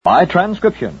By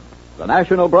transcription, the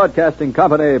National Broadcasting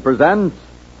Company presents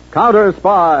Counter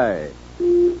Spy.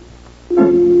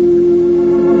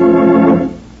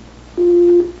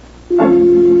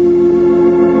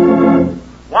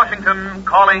 Washington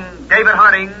calling David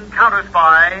Harding, Counter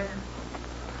Spy.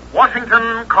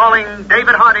 Washington calling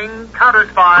David Harding, Counter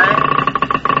Spy.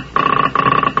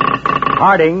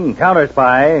 Harding, Counter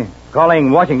Spy,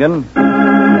 calling Washington.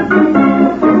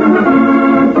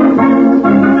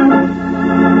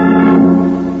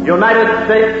 United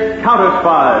States Counter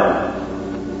Spies,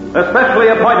 especially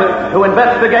appointed to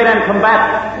investigate and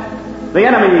combat the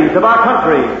enemies of our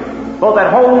country, both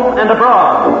at home and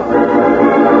abroad.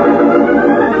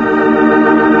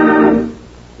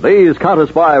 These Counter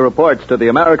Spy reports to the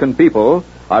American people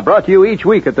are brought to you each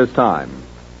week at this time.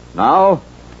 Now,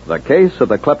 the case of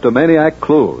the kleptomaniac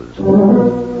Clues.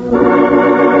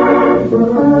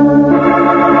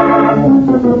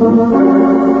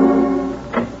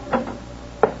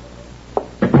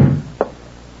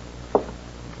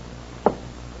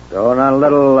 Going on a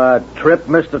little trip,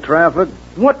 Mr. Trafford?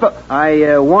 What the?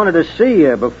 I wanted to see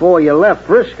you before you left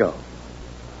Frisco.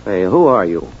 Hey, who are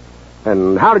you?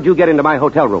 And how did you get into my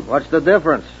hotel room? What's the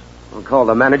difference? I'll call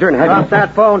the manager and have Drop you...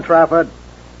 that phone, Trafford.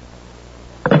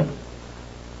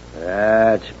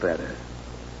 That's better.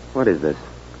 What is this?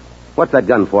 What's that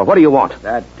gun for? What do you want?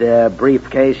 That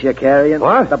briefcase you're carrying?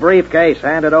 What? The briefcase.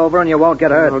 Hand it over and you won't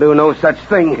get hurt. I'll do no such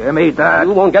thing. Give me that.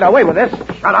 You won't get away with this.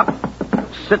 Shut up.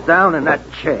 Sit down in that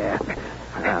chair.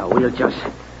 Now, we'll just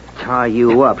tie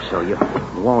you up so you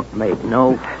won't make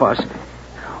no fuss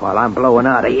while I'm blowing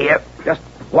out of here. Just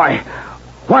why?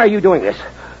 Why are you doing this?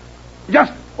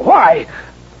 Just why?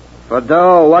 For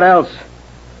dough. What else?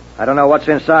 I don't know what's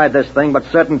inside this thing, but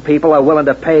certain people are willing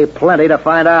to pay plenty to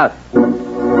find out.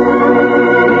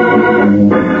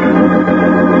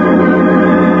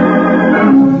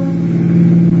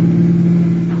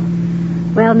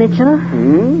 Well, Mitchell,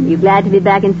 you glad to be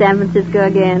back in San Francisco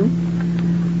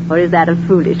again? Or is that a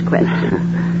foolish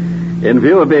question? In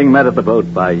view of being met at the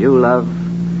boat by you, love,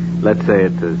 let's say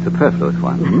it's a superfluous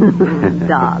one.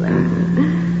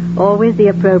 Darling. Always the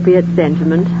appropriate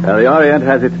sentiment. Well, the Orient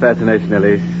has its fascination,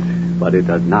 Elise, but it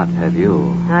does not have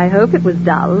you. I hope it was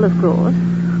dull, of course.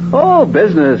 Oh,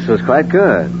 business was quite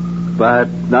good, but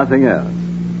nothing else.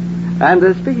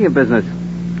 And speaking of business,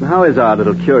 how is our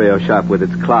little curio shop with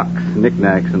its clocks,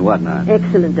 knickknacks, and whatnot?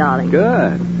 Excellent, darling.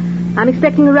 Good. I'm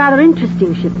expecting a rather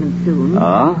interesting shipment soon.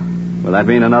 Oh? Will that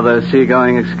mean another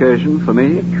seagoing excursion for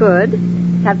me? It could.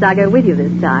 Perhaps I'll go with you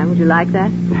this time. Would you like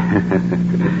that?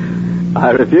 I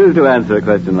refuse to answer a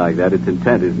question like that. Its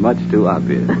intent is much too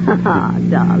obvious. Ah,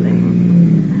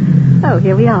 darling. Oh,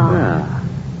 here we are.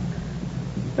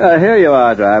 Here you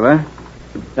are, driver.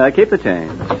 Keep the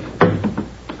change.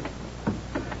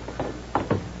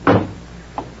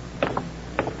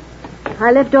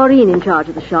 I left Doreen in charge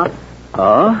of the shop.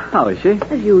 Oh? How is she?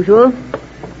 As usual.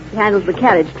 She handles the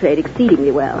carriage trade exceedingly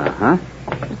well. Uh-huh.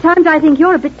 At times I think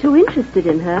you're a bit too interested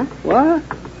in her. What?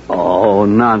 Oh,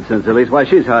 nonsense, Elise. Why,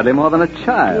 she's hardly more than a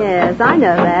child. Yes, I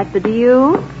know that, but do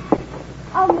you?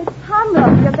 Oh, Miss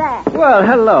Pomeroy, you're back. Well,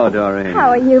 hello, Doreen. How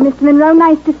are you, Mr. Monroe?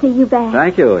 Nice to see you back.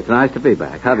 Thank you. It's nice to be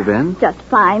back. How have you been? Just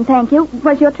fine, thank you.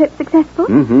 Was your trip successful?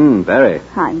 Mm-hmm, very.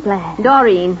 I'm glad.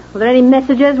 Doreen, were there any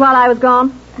messages while I was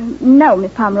gone? No,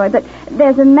 Miss Pomeroy, but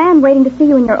there's a man waiting to see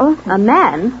you in your office. A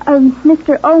man?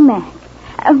 Mr. Omac.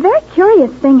 A very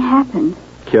curious thing happened.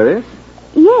 Curious?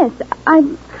 Yes,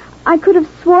 I could have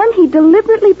sworn he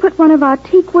deliberately put one of our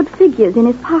teakwood figures in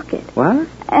his pocket. What?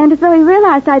 And as though he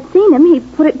realized I'd seen him, he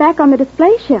put it back on the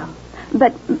display shelf.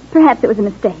 But perhaps it was a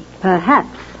mistake.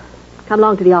 Perhaps. Come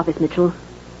along to the office, Mitchell.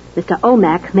 Mr.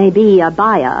 Omac may be a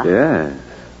buyer. Yes.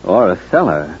 Or a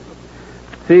seller.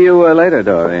 See you later,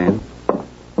 Doreen.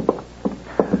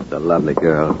 That's a lovely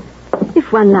girl.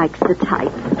 If one likes the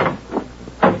type.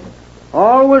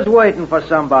 Always waiting for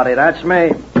somebody. That's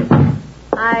me.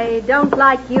 I don't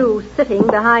like you sitting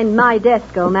behind my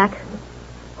desk, Omac.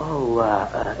 Oh,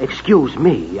 excuse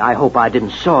me. I hope I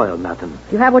didn't soil nothing.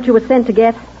 You have what you were sent to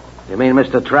get? You mean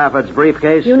Mr. Trafford's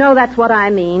briefcase? You know that's what I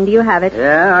mean. Do you have it?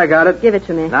 Yeah, I got it. Give it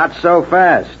to me. Not so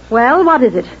fast. Well, what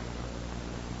is it?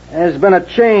 There's been a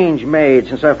change made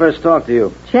since I first talked to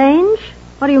you. Change?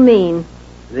 What do you mean?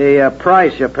 The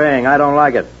price you're paying, I don't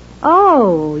like it.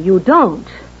 Oh, you don't?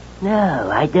 No,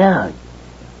 I don't.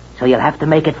 So you'll have to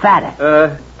make it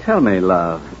fatter. Tell me,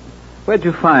 love, where'd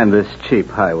you find this cheap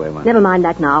highwayman? Never mind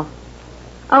that now.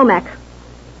 Omac,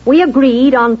 we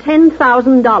agreed on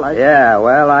 $10,000. Yeah,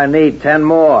 well, I need 10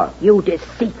 more. You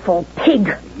deceitful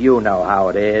pig. You know how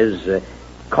it is.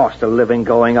 Cost of living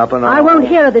going up and all. I won't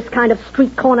hear of this kind of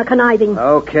street corner conniving.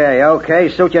 Okay,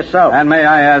 suit yourself. And may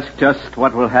I ask just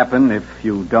what will happen if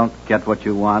you don't get what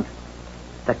you want?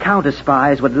 The counter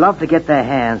spies would love to get their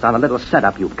hands on a little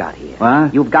setup you've got here.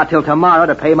 What? You've got till tomorrow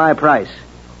to pay my price.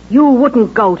 You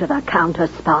wouldn't go to the counter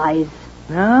spies.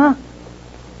 Huh?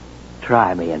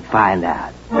 Try me and find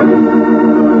out.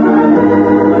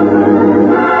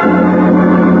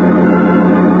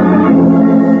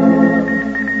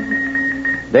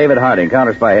 David Harding,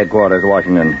 Counter Spy Headquarters,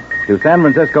 Washington. To San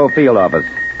Francisco Field Office.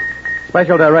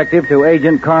 Special directive to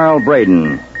Agent Carl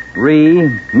Braden.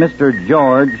 Mr.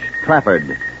 George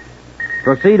Trafford.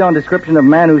 Proceed on description of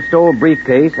man who stole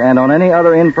briefcase and on any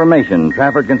other information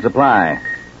Trafford can supply.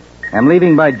 Am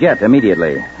leaving by jet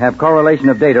immediately. Have correlation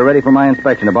of data ready for my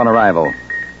inspection upon arrival.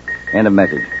 End of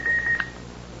message.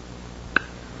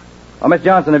 Oh, Miss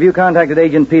Johnson, have you contacted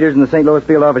Agent Peters in the St. Louis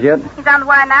Field Office yet? He's on the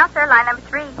wire now, sir. Line number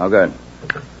 3. Oh, good.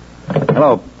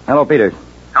 Hello, Peters.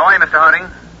 How are you, Mr. Harding?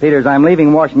 Peters, I'm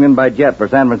leaving Washington by jet for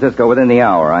San Francisco within the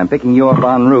hour. I'm picking you up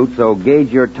en route, so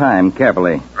gauge your time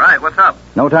carefully. Right, what's up?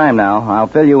 No time now. I'll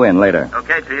fill you in later.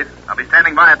 Okay, Chief. I'll be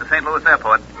standing by at the St. Louis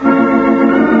airport.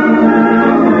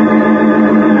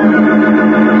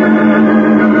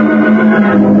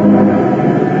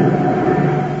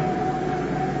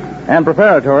 And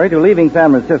preparatory to leaving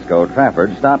San Francisco,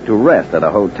 Trafford stopped to rest at a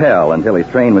hotel until his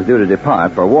train was due to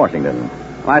depart for Washington.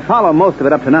 I follow most of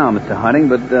it up to now, Mr. Harding,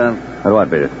 but, But what,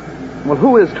 Peters? well,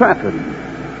 who is Trafford?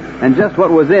 And just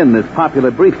what was in this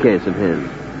popular briefcase of his?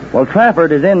 Well,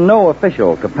 Trafford is in no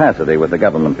official capacity with the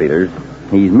government, Peters.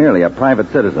 He's merely a private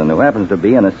citizen who happens to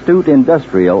be an astute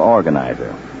industrial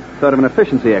organizer. Sort of an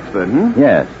efficiency expert,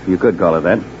 Yes, you could call it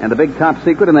that. And the big top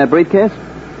secret in that briefcase?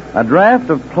 A draft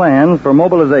of plans for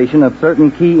mobilization of certain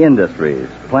key industries.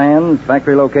 Plans,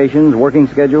 factory locations, working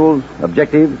schedules,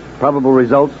 objectives, probable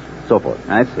results, so forth.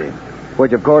 I see.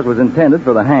 Which, of course, was intended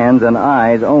for the hands and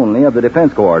eyes only of the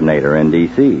defense coordinator in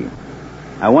D.C.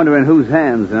 I wonder in whose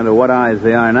hands and under what eyes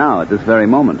they are now at this very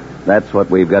moment. That's what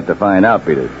we've got to find out,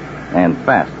 Peters. And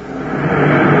fast.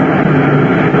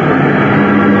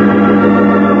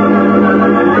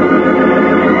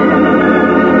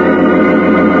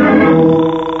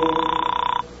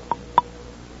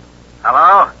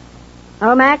 Hello?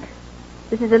 Oh, Mac,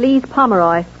 this is Elise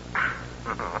Pomeroy.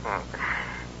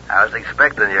 I was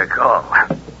expecting your call.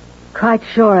 Quite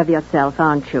sure of yourself,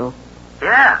 aren't you?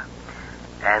 Yeah.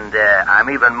 And I'm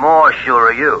even more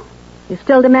sure of you. You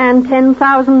still demand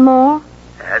 10,000 more?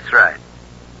 That's right.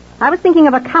 I was thinking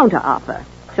of a counter offer.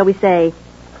 Shall we say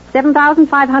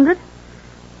 7,500?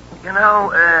 You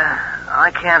know,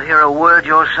 I can't hear a word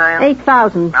you're saying.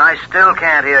 8,000. I still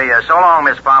can't hear you. So long,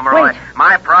 Miss Pomeroy. Wait.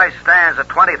 My price stands at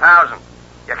 20,000.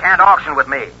 You can't auction with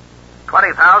me.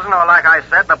 20,000, or like I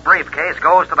said, the briefcase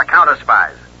goes to the counter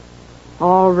spies.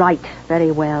 All right,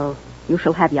 very well. You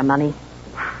shall have your money.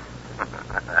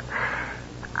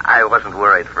 I wasn't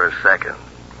worried for a second.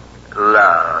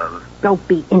 Love. Don't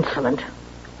be insolent.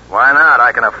 Why not?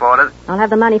 I can afford it. I'll have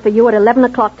the money for you at 11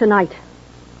 o'clock tonight.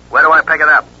 Where do I pick it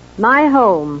up? My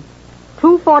home,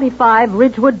 245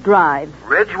 Ridgewood Drive.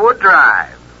 Ridgewood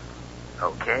Drive.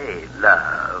 Okay,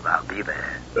 love. I'll be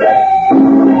there.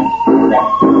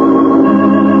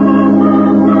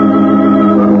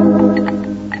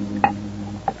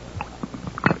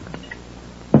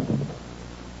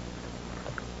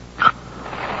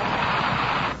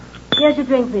 Here's your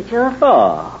drink, Mitchell.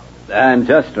 Oh, and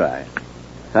just right.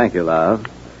 Thank you, love.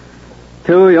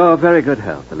 To your very good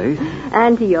health, Elise.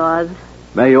 And to yours.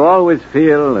 May you always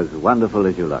feel as wonderful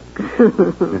as you look.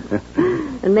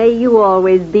 And may you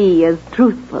always be as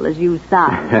truthful as you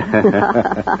sound.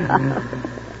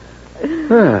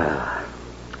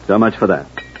 So much for that.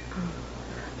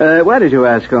 Why did you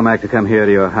ask Omac to come here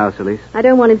to your house, Elise? I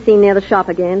don't want him seen near the shop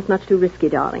again. It's much too risky,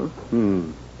 darling.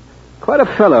 Quite a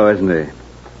fellow, isn't he?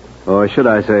 Or should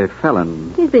I say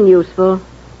felon? He's been useful.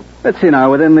 Let's see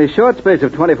now. Within the short space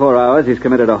of 24 hours, he's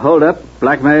committed a hold-up,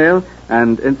 blackmail,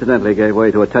 and incidentally gave way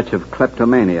to a touch of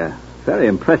kleptomania. Very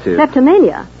impressive.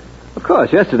 Kleptomania? Of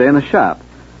course, yesterday in the shop.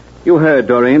 You heard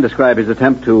Doreen describe his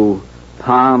attempt to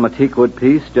palm a teakwood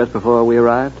piece just before we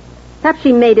arrived? Perhaps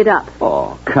she made it up.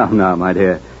 Oh, come now, my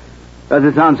dear. Does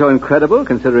it sound so incredible,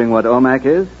 considering what Omac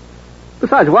is?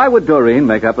 Besides, why would Doreen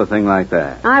make up a thing like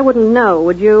that? I wouldn't know,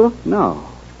 would you? No.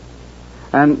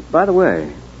 And, by the way,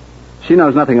 she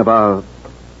knows nothing about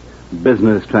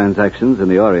business transactions in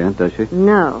the Orient, does she?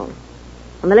 No.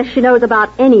 And the less she knows about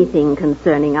anything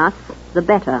concerning us, the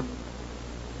better.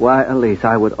 Why, Elise,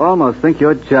 I would almost think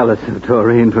you're jealous of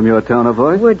Doreen from your tone of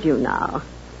voice. Would you now?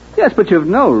 Yes, but you've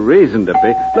no reason to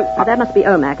be. Look. That must be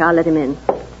Omac. I'll let him in.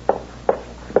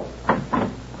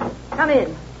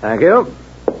 in. Thank you.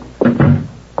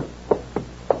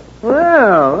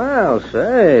 Well,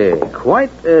 say, quite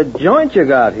a joint you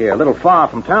got here. A little far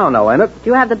from town, though, ain't it? Do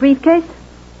you have the briefcase?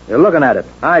 You're looking at it.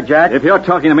 Hi, Jack. If you're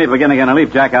talking to me, begin again and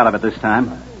leave Jack out of it this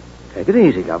time. Take it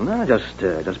easy, Governor.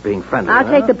 Just being friendly. I'll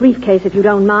take the briefcase if you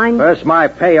don't mind. First, my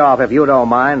payoff, if you don't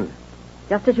mind.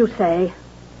 Just as you say.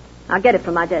 I'll get it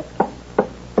from my desk.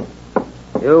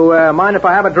 You mind if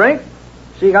I have a drink?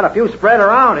 See, you got a few spread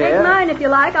around here. Take mine if you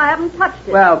like. I haven't touched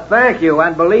it. Well, thank you,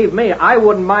 and believe me, I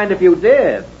wouldn't mind if you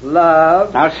did.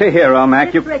 Love. Now, see here,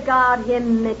 O'Mac. Disregard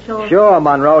him, Mitchell. Sure,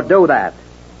 Monroe, do that.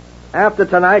 After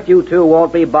tonight, you two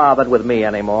won't be bothered with me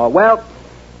anymore. Well,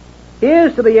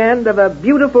 here's to the end of a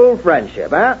beautiful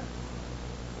friendship, huh?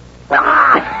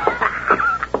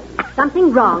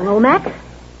 Something wrong, O'Mac?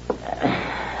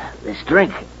 This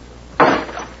drink.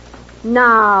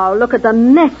 Now, look at the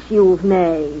mess you've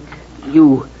made.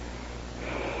 You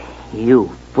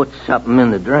put something in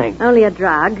the drink. Only a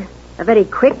drug. A very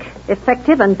quick,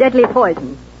 effective, and deadly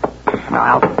poison.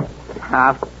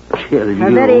 I'll kill you.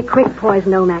 A very quick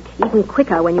poison, O'Mac. Even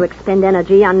quicker when you expend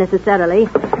energy unnecessarily.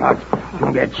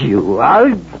 I'll get you.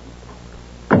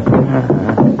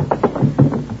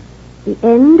 The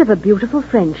end of a beautiful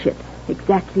friendship.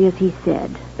 Exactly as he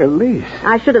said. Elise.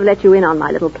 I should have let you in on my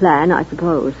little plan, I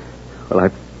suppose. Well,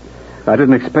 I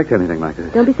didn't expect anything like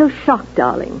this. Don't be so shocked,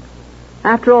 darling.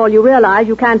 After all, you realize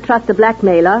you can't trust a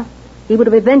blackmailer. He would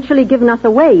have eventually given us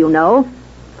away, you know.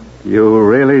 You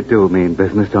really do mean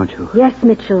business, don't you? Yes,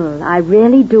 Mitchell, I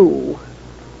really do.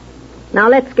 Now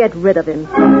let's get rid of him.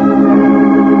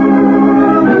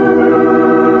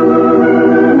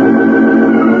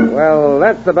 Well,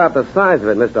 that's about the size of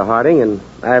it, Mr. Harding, and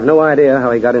I have no idea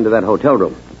how he got into that hotel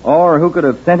room. Or who could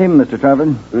have sent him, Mr.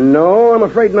 Trafford? No, I'm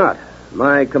afraid not.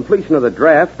 My completion of the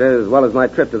draft, as well as my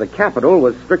trip to the Capitol,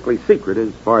 was strictly secret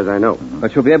as far as I know.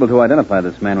 But you'll be able to identify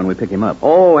this man when we pick him up.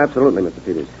 Oh, absolutely, Mr.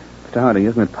 Peters. Mr. Harding,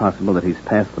 isn't it possible that he's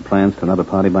passed the plans to another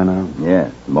party by now?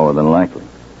 Yes, more than likely.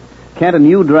 Can't a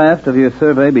new draft of your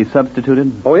survey be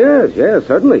substituted? Oh, yes,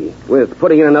 certainly. With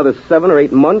putting in another 7 or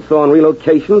 8 months on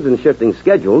relocations and shifting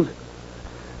schedules.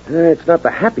 It's not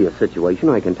the happiest situation,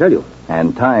 I can tell you.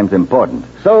 And time's important.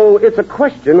 So it's a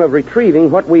question of retrieving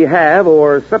what we have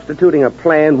or substituting a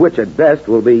plan which at best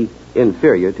will be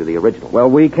inferior to the original. Well,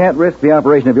 we can't risk the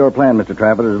operation of your plan, Mr.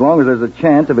 Trafford, as long as there's a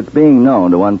chance of its being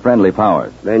known to unfriendly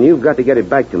powers. Then you've got to get it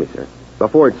back to me, sir,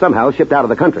 before it's somehow shipped out of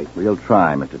the country. We'll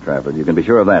try, Mr. Trafford. You can be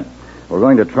sure of that. We're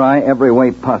going to try every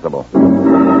way possible.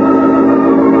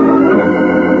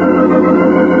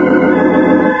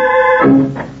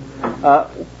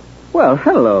 Well,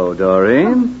 hello,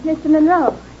 Doreen. Mr.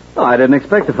 Monroe. Oh, I didn't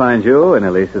expect to find you in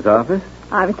Elise's office.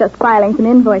 I was just filing some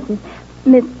invoices.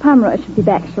 Miss Pomeroy should be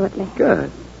back shortly. Good.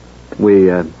 We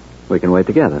can wait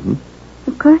together, hmm?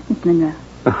 Of course, Miss Monroe.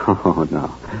 Oh,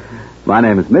 no. My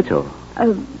name is Mitchell.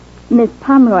 Miss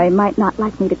Pomeroy might not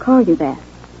like me to call you that.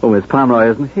 Oh, Miss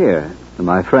Pomeroy isn't here, and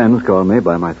my friends call me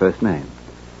by my first name.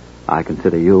 I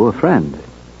consider you a friend.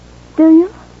 Do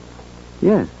you?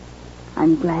 Yes.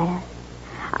 I'm glad.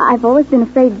 I've always been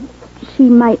afraid she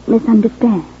might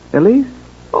misunderstand. Elise?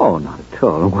 Oh, not at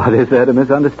all. What is there to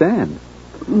misunderstand?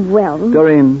 Well...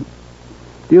 Doreen,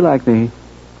 do you like me?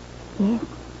 Yes.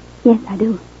 Yes, I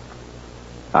do.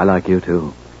 I like you,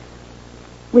 too.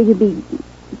 Will you be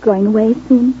going away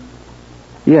soon?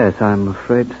 Yes, I'm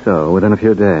afraid so. Within a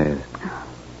few days. Oh,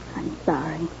 I'm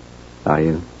sorry. Are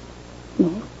you?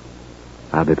 Yes.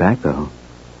 I'll be back, though.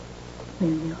 Will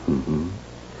you? Mm-hmm.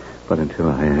 But until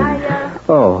I...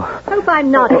 Hope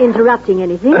I'm not interrupting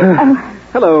anything.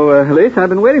 Hello, Elise. I've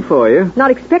been waiting for you. Not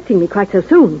expecting me quite so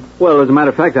soon. Well, as a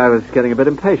matter of fact, I was getting a bit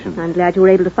impatient. I'm glad you were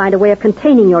able to find a way of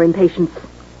containing your impatience.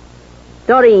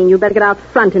 Doreen, you better get out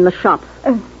front in the shop.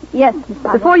 Yes, Miss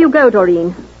Pomeroy. Before you go,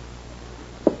 Doreen,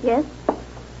 Yes?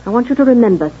 I want you to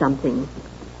remember something.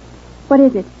 What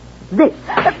is it? This.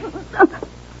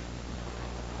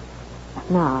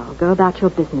 Now, go about your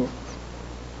business.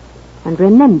 And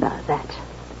remember that.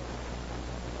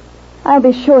 I'll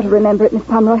be sure to remember it, Miss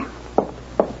Pomeroy.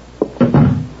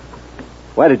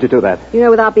 Why did you do that? You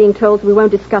know, without being told, so we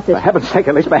won't discuss it. For heaven's sake,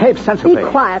 Elise, behave sensibly. Be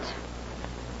quiet.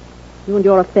 You and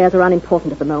your affairs are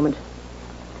unimportant at the moment.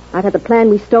 I've had the plan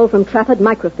we stole from Trafford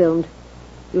microfilmed.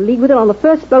 You'll leave with it on the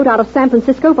first boat out of San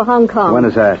Francisco for Hong Kong. When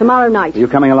is that? Tomorrow night. Are you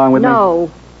coming along with me?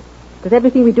 No. Because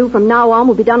everything we do from now on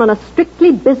will be done on a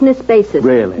strictly business basis.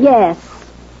 Really? Yes.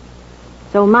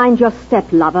 So mind your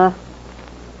step, lover.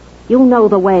 You know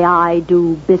the way I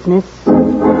do business.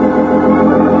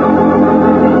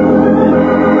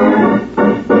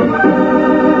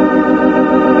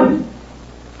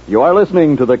 You are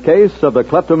listening to the case of the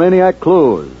kleptomaniac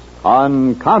Clues,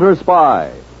 on Counter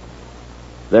Spy.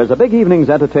 There's a big evening's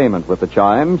entertainment with the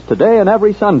Chimes today and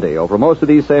every Sunday over most of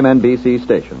these same NBC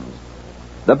stations.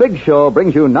 The Big Show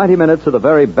brings you 90 minutes of the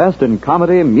very best in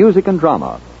comedy, music, and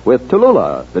drama with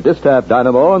Tallulah, the distaff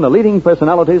dynamo, and the leading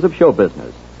personalities of show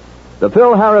business. The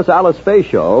Phil Harris-Alice Faye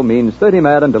Show means 30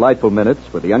 mad and delightful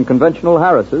minutes with the unconventional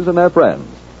Harrises and their friends.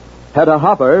 Hedda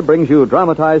Hopper brings you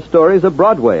dramatized stories of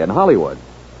Broadway and Hollywood.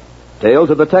 Tales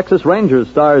of the Texas Rangers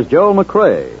stars Joel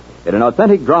McRae in an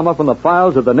authentic drama from the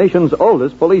files of the nation's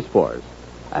oldest police force.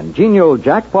 And genial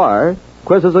Jack Parr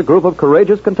quizzes a group of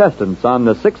courageous contestants on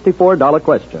the $64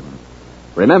 question.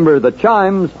 Remember, the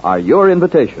Chimes are your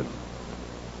invitation.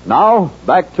 Now,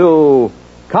 back to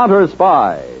Counter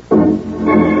Spy.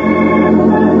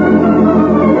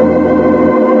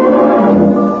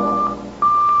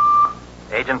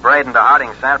 Agent Braden to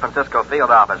Harding, San Francisco field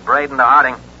office. Braden to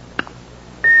Harding.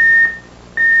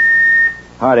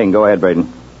 Harding, go ahead,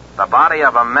 Braden. The body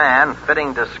of a man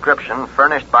fitting description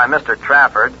furnished by Mr.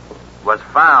 Trafford was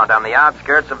found on the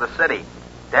outskirts of the city.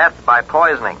 Death by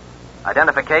poisoning.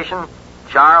 Identification,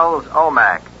 Charles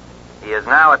O'Mac. He is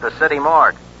now at the city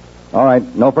morgue. All right,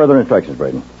 no further instructions,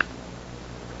 Braden.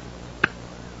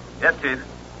 Yes, Chief.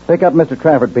 Pick up Mr.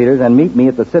 Trafford, Peters, and meet me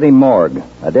at the city morgue.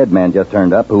 A dead man just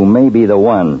turned up who may be the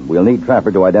one. We'll need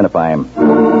Trafford to identify him.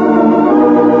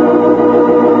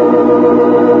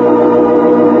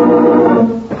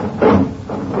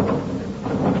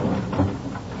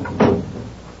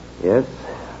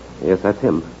 Yes, that's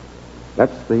him.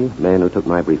 That's the man who took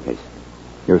my briefcase.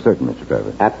 You're certain, Mr.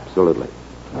 Trafford? Absolutely.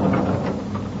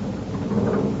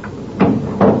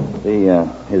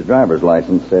 His driver's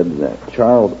license said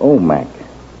Charles O'Mac.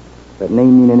 Does that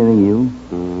name mean anything to you?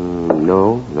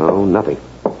 No, nothing.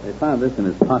 They found this in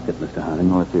his pocket, Mr.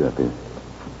 Harding. Oh, let's see that, Peter.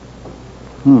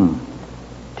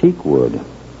 Teakwood.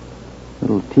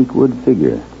 Little teakwood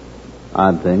figure.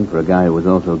 Odd thing for a guy who was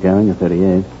also carrying a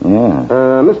 .38. Yeah.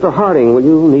 Mr. Harding, will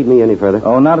you need me any further?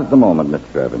 Oh, not at the moment, Mr.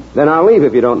 Trafford. Then I'll leave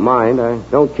if you don't mind. I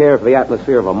don't care for the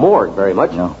atmosphere of a morgue very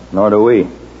much. No, nor do we.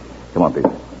 Come on, Peter.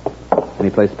 Any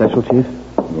place special, Chief?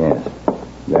 Yes.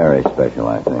 Very special,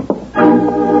 I think.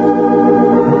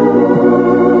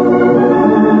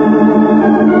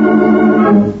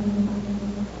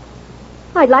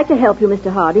 I'd like to help you,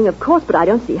 Mr. Harding, of course, but I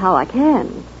don't see how I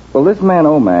can. Well, this man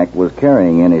O'Mac was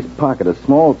carrying in his pocket a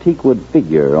small teakwood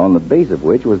figure on the base of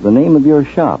which was the name of your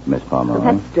shop, Miss Pomeroy.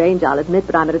 Well, that's strange, I'll admit,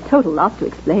 but I'm at a total loss to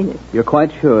explain it. You're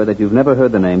quite sure that you've never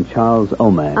heard the name Charles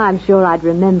O'Mac? I'm sure I'd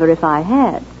remember if I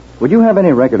had. Would you have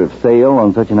any record of sale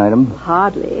on such an item?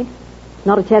 Hardly.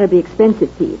 Not a terribly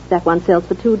expensive piece. That one sells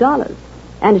for $2.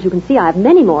 And as you can see, I have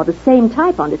many more of the same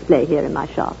type on display here in my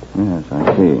shop. Yes,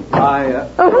 I see.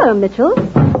 Oh, hello, Mitchell.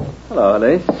 Hello,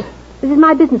 Alice. This is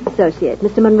my business associate,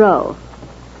 Mr. Monroe.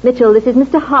 Mitchell, this is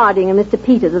Mr. Harding and Mr.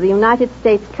 Peters of the United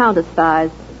States Counter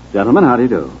Spies. Gentlemen, how do you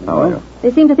do? How are you?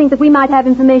 They seem to think that we might have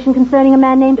information concerning a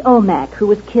man named O'Mac who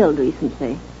was killed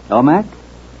recently. O'Mac?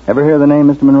 Ever hear the name,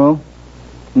 Mr. Monroe?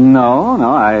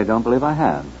 No, I don't believe I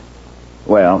have.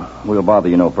 Well, we'll bother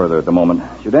you no further at the moment.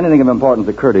 Should anything of importance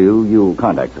occur to you, you'll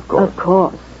contact us, of course. Of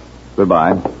course.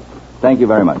 Goodbye. Thank you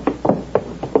very much.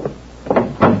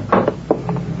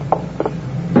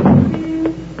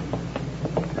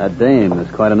 That dame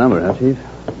is quite a number, huh, Chief?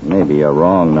 Maybe a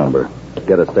wrong number.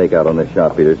 Get a stakeout on this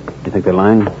shop, Peters. You think they're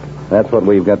lying? That's what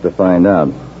we've got to find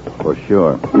out, for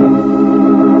sure.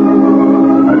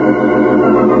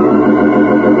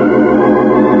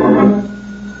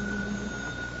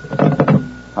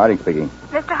 Harding speaking.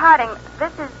 Mr. Harding,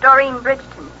 this is Doreen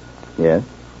Bridgeton. Yes?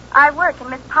 I work in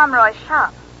Miss Pomeroy's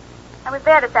shop. I was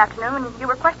there this afternoon when you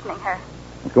were questioning her.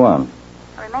 Go on.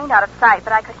 I remained out of sight,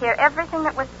 but I could hear everything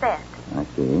that was said. I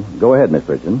see. Go ahead, Miss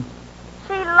Bridgeton.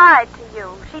 She lied to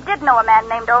you. She did know a man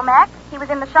named O'Mac. He was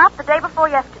in the shop the day before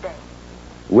yesterday.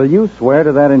 Will you swear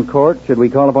to that in court, should we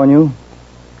call upon you?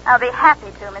 I'll be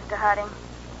happy to, Mr. Harding.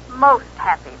 Most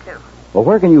happy to. Well,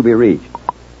 where can you be reached?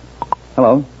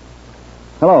 Hello?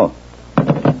 Hello?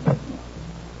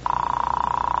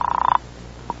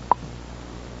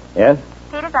 Yes?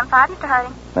 Peters, I'm fine, Mr.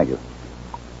 Harding. Thank you.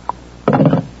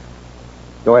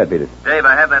 Go ahead, Peters. Dave,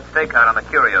 I have that stakeout on the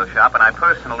curio shop, and I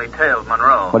personally tailed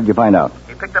Monroe. What did you find out?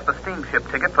 He picked up a steamship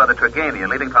ticket for the Trigania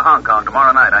leaving for Hong Kong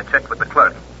tomorrow night. I checked with the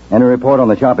clerk. Any report on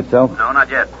the shop itself? No, not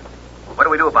yet. What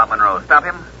do we do about Monroe? Stop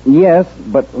him? Yes,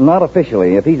 but not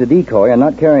officially. If he's a decoy and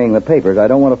not carrying the papers, I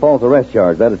don't want a false arrest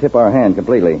charge. That'll tip our hand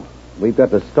completely. We've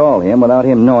got to stall him without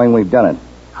him knowing we've done it.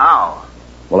 How?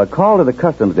 Well, a call to the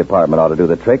Customs Department ought to do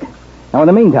the trick. Now, in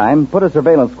the meantime, put a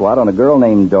surveillance squad on a girl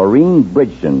named Doreen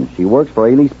Bridgeton. She works for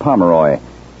Elise Pomeroy.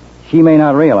 She may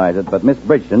not realize it, but Miss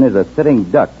Bridgeton is a sitting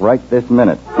duck right this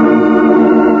minute.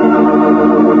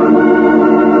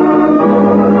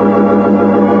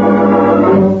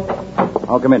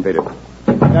 I'll come in, Peter.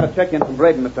 Got a check in from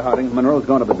Braden, Mr. Harding. Monroe's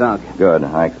going to the dock. Good.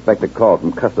 I expect a call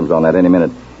from Customs on that any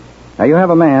minute. Now, you have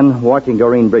a man watching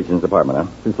Doreen Bridgeton's apartment, huh?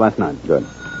 Since last night. Good.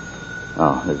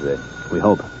 Oh, this is it. We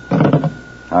hope.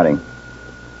 Harding.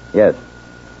 Yes.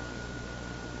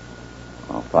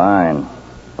 Oh, fine.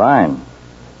 Fine.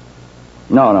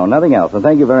 No, nothing else. And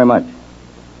thank you very much.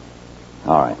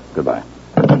 All right. Goodbye.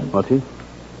 What, Chief?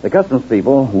 The customs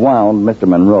people wound Mr.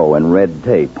 Monroe in red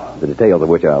tape, the details of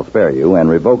which I'll spare you, and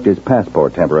revoked his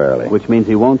passport temporarily. Which means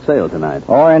he won't sail tonight.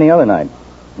 Or any other night.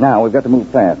 Now, we've got to move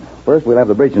fast. First, we'll have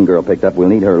the Bridgeton girl picked up. We'll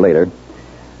need her later.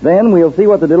 Then we'll see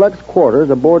what the deluxe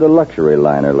quarters aboard a luxury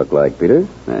liner look like, Peter.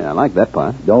 Yeah, I like that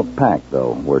part. Don't pack,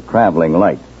 though. We're traveling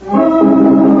light.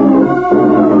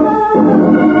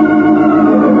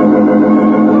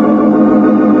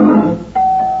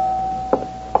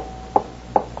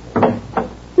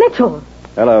 Mitchell,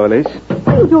 Hello, Elise. what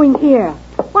are you doing here?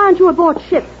 Why aren't you aboard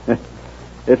ship?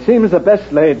 It seems the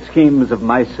best laid schemes of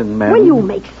mice and men. Will you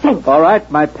make sense? All right,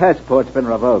 my passport's been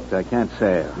revoked. I can't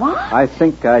sail. What? I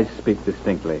think I speak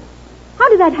distinctly. How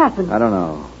did that happen? I don't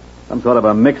know. Some sort of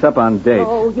a mix-up on dates.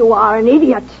 Oh, you are an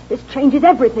idiot. This changes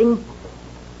everything.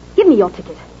 Give me your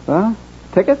ticket. Huh?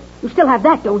 Ticket? You still have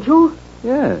that, don't you?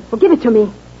 Yes. Well, give it to me.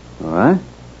 All right.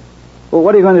 Well,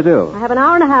 what are you going to do? I have an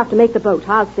hour and a half to make the boat.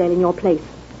 I'll sail in your place.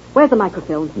 Where's the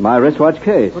microfilm? My wristwatch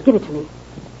case. Well, give it to me.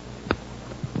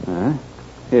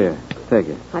 Here, take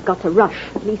it. I've got to rush.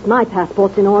 At least my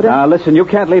passport's in order. Now, listen, you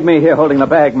can't leave me here holding the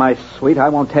bag, my sweet. I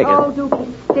won't take Oh, it. do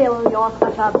be still. You're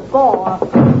such a bore.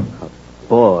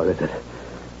 Bore, is it?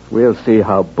 We'll see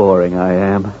how boring I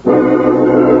am.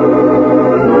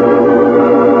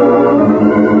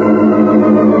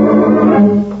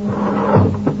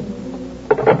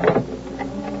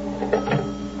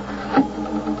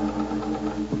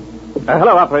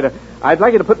 Hello, operator. I'd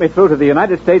like you to put me through to the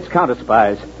United States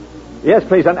Counter-Spies. Yes,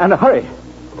 please, and hurry.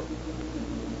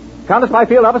 Counter-Spy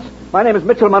Field Office. My name is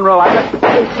Mitchell Monroe.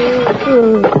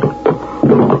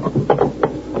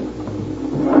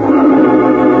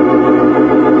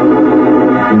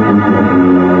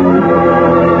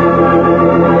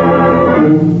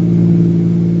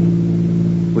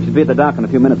 We should be at the dock in a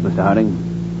few minutes, Mr.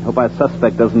 Harding. Hope our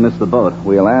suspect doesn't miss the boat.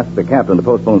 We'll ask the captain to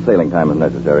postpone sailing time if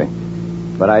necessary.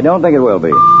 But I don't think it will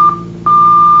be.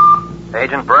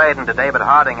 Agent Braden to David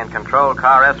Harding in control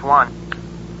car S1.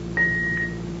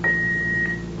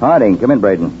 Harding, come in,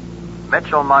 Braden.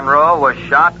 Mitchell Monroe was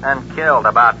shot and killed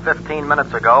about 15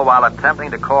 minutes ago while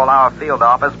attempting to call our field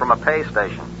office from a pay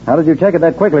station. How did you check it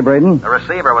that quickly, Braden? The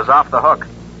receiver was off the hook.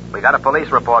 We got a police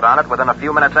report on it within a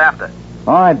few minutes after.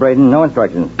 All right, Braden, no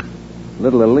instructions.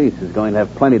 Little Elise is going to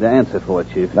have plenty to answer for,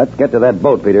 Chief. Let's get to that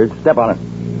boat, Peters. Step on it.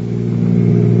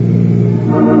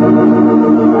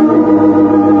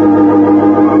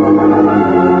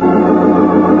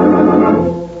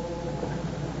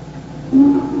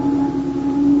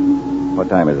 What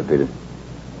time is it, Peters?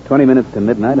 20 minutes to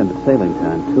midnight and it's sailing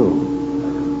time,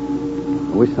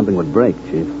 too. I wish something would break,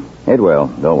 Chief. It will.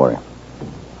 Don't worry.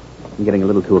 I'm getting a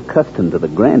little too accustomed to the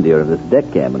grandeur of this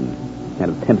deck cabin.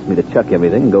 Kind of tempts me to chuck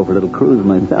everything and go for a little cruise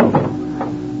myself.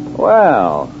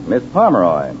 Well, Miss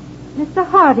Pomeroy. Mr.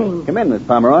 Harding. Come in, Miss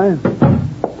Pomeroy.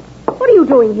 What are you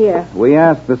doing here? We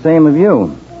asked the same of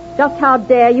you. Just how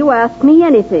dare you ask me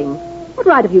anything? What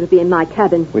right have you to be in my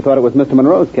cabin? We thought it was Mr.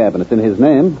 Monroe's cabin. It's in his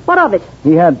name. What of it?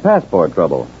 He had passport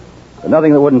trouble. But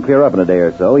nothing that wouldn't clear up in a day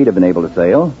or so. He'd have been able to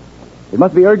sail. It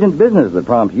must be urgent business that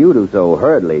prompts you to so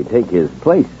hurriedly take his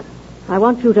place. I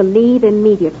want you to leave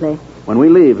immediately. When we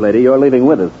leave, lady, you're leaving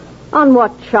with us. On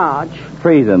what charge?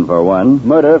 Treason for one.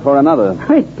 Murder for another.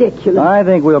 Ridiculous. I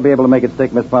think we'll be able to make it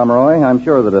stick, Miss Pomeroy. I'm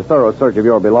sure that a thorough search of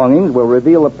your belongings will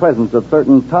reveal the presence of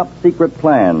certain top-secret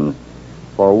plans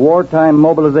for wartime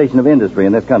mobilization of industry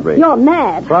in this country. You're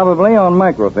mad. Probably on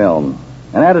microfilm.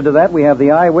 And added to that, we have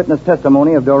the eyewitness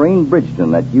testimony of Doreen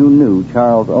Bridgeton that you knew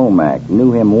Charles O'Mac,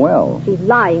 knew him well. She's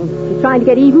lying. She's trying to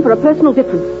get even for a personal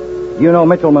difference. Do you know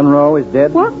Mitchell Monroe is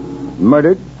dead? What?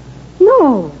 Murdered?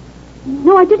 No.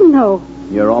 No, I didn't know.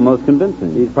 You're almost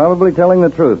convincing. He's probably telling the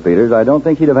truth, Peters. I don't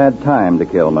think he'd have had time to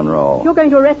kill Monroe. If you're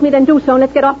going to arrest me, then do so, and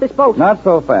let's get off this boat. Not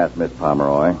so fast, Miss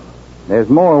Pomeroy. There's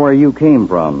more where you came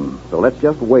from. So let's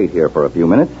just wait here for a few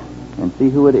minutes and see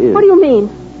who it is. What do you mean?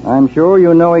 I'm sure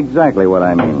you know exactly what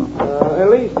I mean.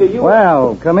 Elise, do you...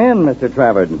 Well, come in, Mr.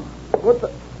 Travers. What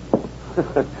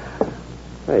the...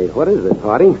 Hey, what is it,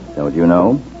 Harding? Don't you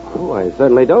know? Oh, I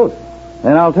certainly don't.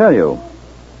 Then I'll tell you.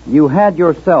 You had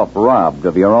yourself robbed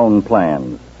of your own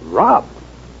plans. Robbed?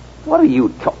 What are you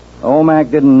talking? Omac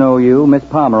didn't know you. Miss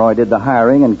Pomeroy did the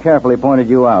hiring and carefully pointed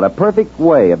you out. A perfect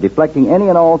way of deflecting any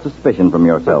and all suspicion from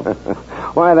yourself.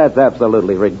 Why, that's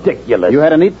absolutely ridiculous. You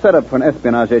had a neat setup for an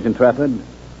espionage agent, Trafford.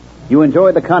 You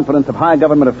enjoyed the confidence of high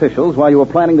government officials while you were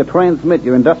planning to transmit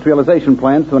your industrialization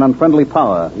plans to an unfriendly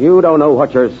power. You don't know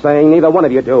what you're saying. Neither one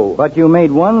of you do. But you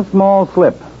made one small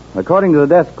slip. According to the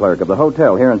desk clerk of the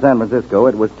hotel here in San Francisco,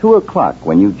 it was 2 o'clock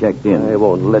when you checked in. I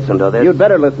won't listen to this. You'd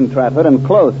better listen, Trafford, and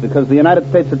close, because the United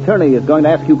States Attorney is going to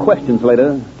ask you questions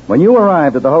later. When you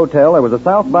arrived at the hotel, there was a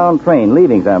southbound train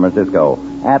leaving San Francisco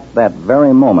at that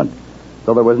very moment.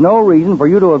 So there was no reason for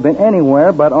you to have been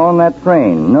anywhere but on that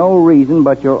train. No reason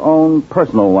but your own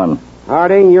personal one.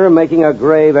 Harding, you're making a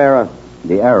grave error.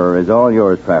 The error is all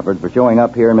yours, Trafford, for showing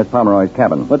up here in Miss Pomeroy's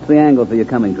cabin. What's the angle for your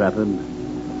coming, Trafford?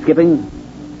 Skipping?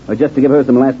 Or just to give her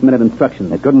some last-minute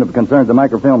instructions? It couldn't have concerned the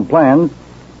microfilm plans.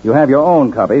 You have your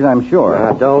own copies, I'm sure.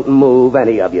 Now, don't move,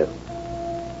 any of you.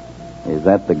 Is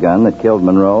that the gun that killed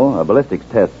Monroe? A ballistics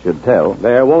test should tell.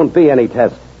 There won't be any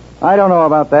test. I don't know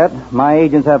about that. My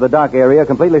agents have the dock area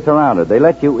completely surrounded. They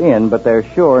let you in, but they're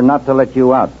sure not to let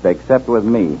you out, except with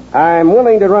me. I'm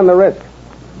willing to run the risk.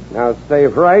 Now, stay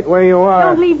right where you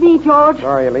are. Don't leave me, George.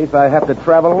 Sorry, Elise. I have to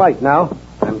travel light now.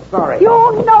 I'm sorry.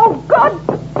 You're no good.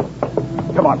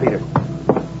 Come on, Peter.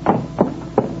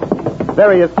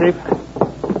 There he is, Chief.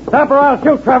 Stop or I'll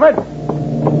shoot, Trafford.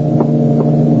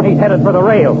 He's headed for the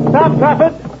rail. Stop,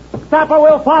 Trafford. Stop or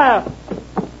we'll fire.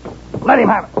 Let him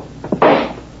have it.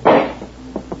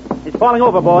 He's falling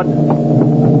overboard.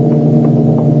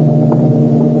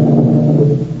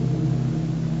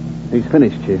 He's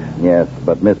finished, Chief. Yes,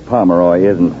 but Miss Pomeroy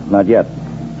isn't. Not yet.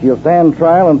 She'll stand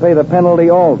trial and pay the penalty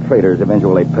all traitors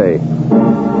eventually pay.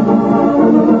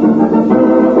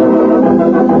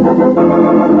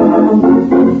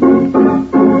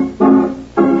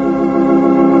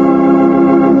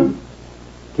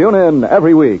 Tune in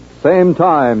every week, same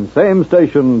time, same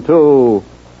station, to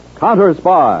Counter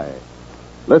Spy.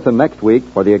 Listen next week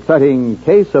for the exciting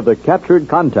Case of the Captured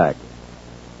Contact.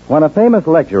 When a famous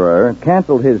lecturer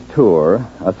canceled his tour,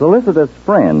 a solicitous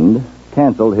friend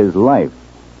canceled his life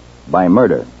by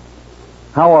murder.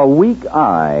 How a weak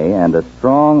eye and a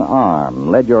strong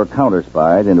arm led your counter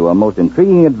spies into a most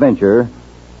intriguing adventure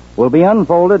will be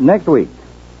unfolded next week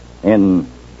in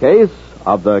Case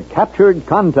of the Captured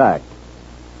Contact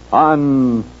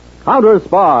on Counter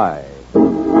Spy.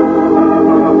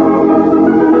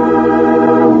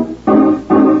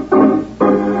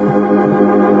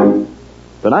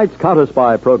 Tonight's Counter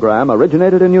Spy program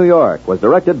originated in New York, was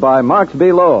directed by Marks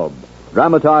B. Loeb,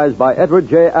 dramatized by Edward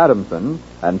J. Adamson,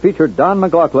 and featured Don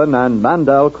McLaughlin and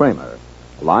Mandel Kramer.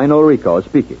 Lionel Rico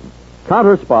speaking.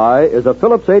 Counter Spy is a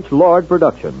Phillips H. Lord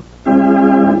production.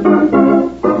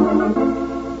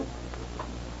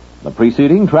 The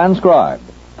preceding transcribed.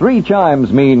 3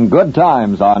 chimes mean good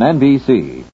times on NBC.